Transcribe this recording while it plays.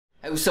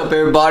What's up,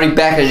 everybody?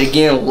 Back at it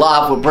again,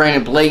 live with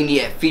Brandon Blakney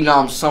at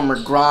Phenom Summer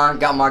Grind.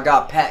 Got my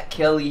guy Pat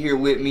Kelly here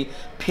with me.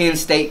 Penn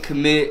State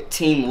commit,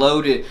 team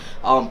loaded.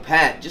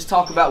 Pat, just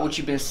talk about what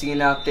you've been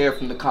seeing out there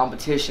from the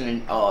competition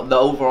and the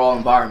overall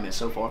environment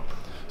so far.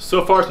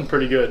 So far, it's been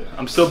pretty good.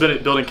 I'm still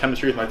building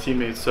chemistry with my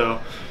teammates, so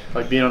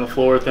like being on the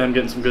floor with them,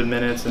 getting some good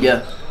minutes, and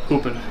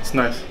hooping. It's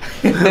nice.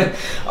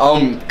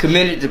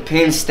 Committed to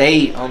Penn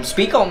State.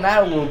 Speak on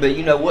that a little bit.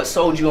 You know, what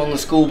sold you on the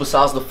school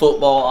besides the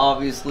football,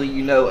 obviously,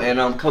 you know,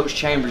 and Coach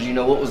Chambers, you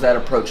know, what was that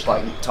approach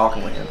like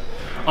talking with him?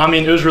 I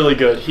mean, it was really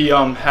good. He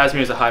has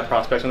me as a high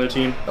prospect on their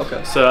team.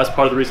 Okay. So that's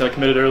part of the reason I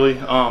committed early.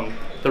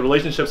 The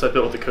relationships I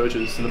built with the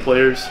coaches and the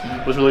players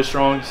was really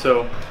strong.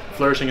 So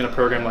flourishing in a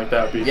program like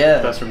that would be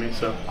best for me.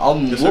 So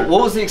what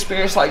was the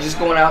experience like just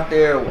going out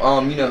there,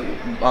 you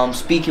know,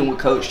 speaking with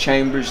Coach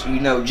Chambers, you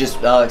know,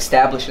 just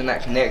establishing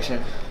that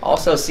connection,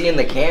 also seeing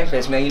the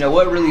campus, man, you know,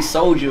 what really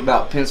sold you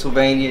about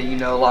Pennsylvania? You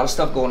know, a lot of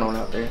stuff going on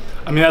out there.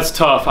 I mean, that's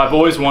tough. I've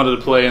always wanted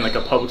to play in like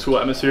a public school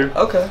atmosphere.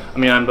 Okay. I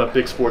mean, I'm a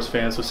big sports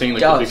fan, so seeing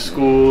like the big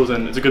schools,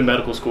 and it's a good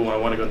medical school and I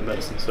want to go into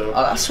medicine. So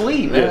that's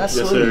sweet, man. That's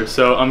sweet. Sir.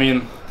 So I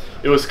mean,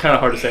 it was kind of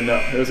hard to say no.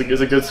 It was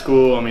a good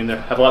school. I mean, they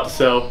have a lot to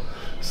sell.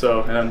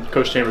 So, and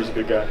Coach Chambers is a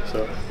good guy.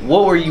 So,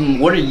 what are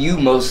you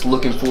most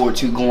looking forward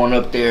to going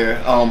up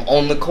there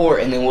on the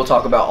court, and then we'll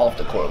talk about off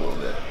the court a little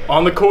bit.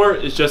 On the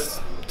court is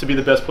just to be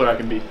the best player I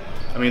can be.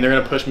 I mean, they're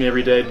gonna push me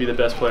every day to be the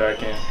best player I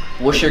can.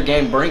 What's your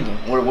game bringing?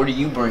 What are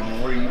you bringing?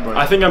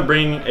 I think I'm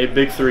bringing a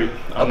big three.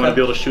 I'm gonna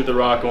be able to shoot the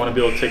rock. I want to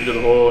be able to take it to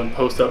the hole and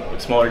post up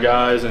with smaller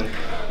guys, and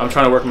I'm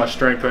trying to work my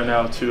strength right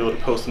now to be able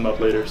to post them up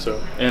later. So,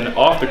 and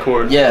off the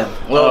court. Yeah.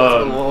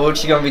 Well,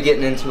 what you gonna be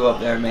getting into up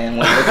there, man?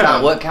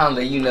 What kind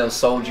of, you know,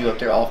 sold you up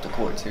there off the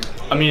court too?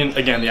 I mean,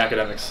 again, the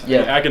academics.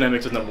 Yeah. The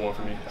academics is number one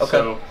for me. Okay.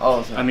 So,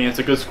 awesome. I mean, it's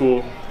a good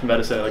school for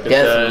medicine, like I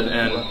said,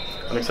 and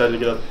I'm excited to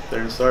get up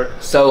there and start.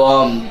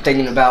 So,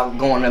 thinking about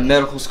going to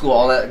medical school,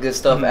 all that good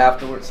stuff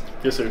afterwards?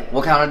 Yes, sir.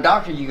 What kind of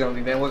doctor are you going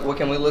to be, man? What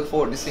can we look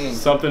forward to seeing?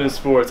 Something in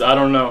sports. I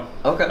don't know.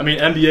 Okay. I mean,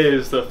 NBA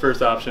is the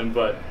first option,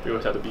 but we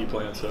always have the B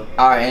plan, so.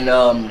 All right,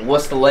 and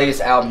what's the latest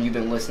album you've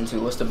been listening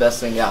to? What's the best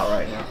thing out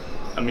right now?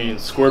 I mean,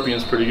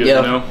 Scorpion's pretty good, you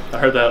know? I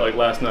heard that like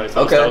last night,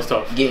 so that was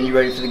tough. Getting you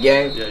ready for the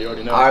game? Yeah, you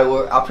already know. All right,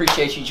 well, I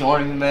appreciate you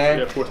joining me, man.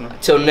 Yeah, of course, man.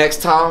 Until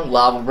next time,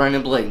 live with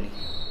Brandon Blakney.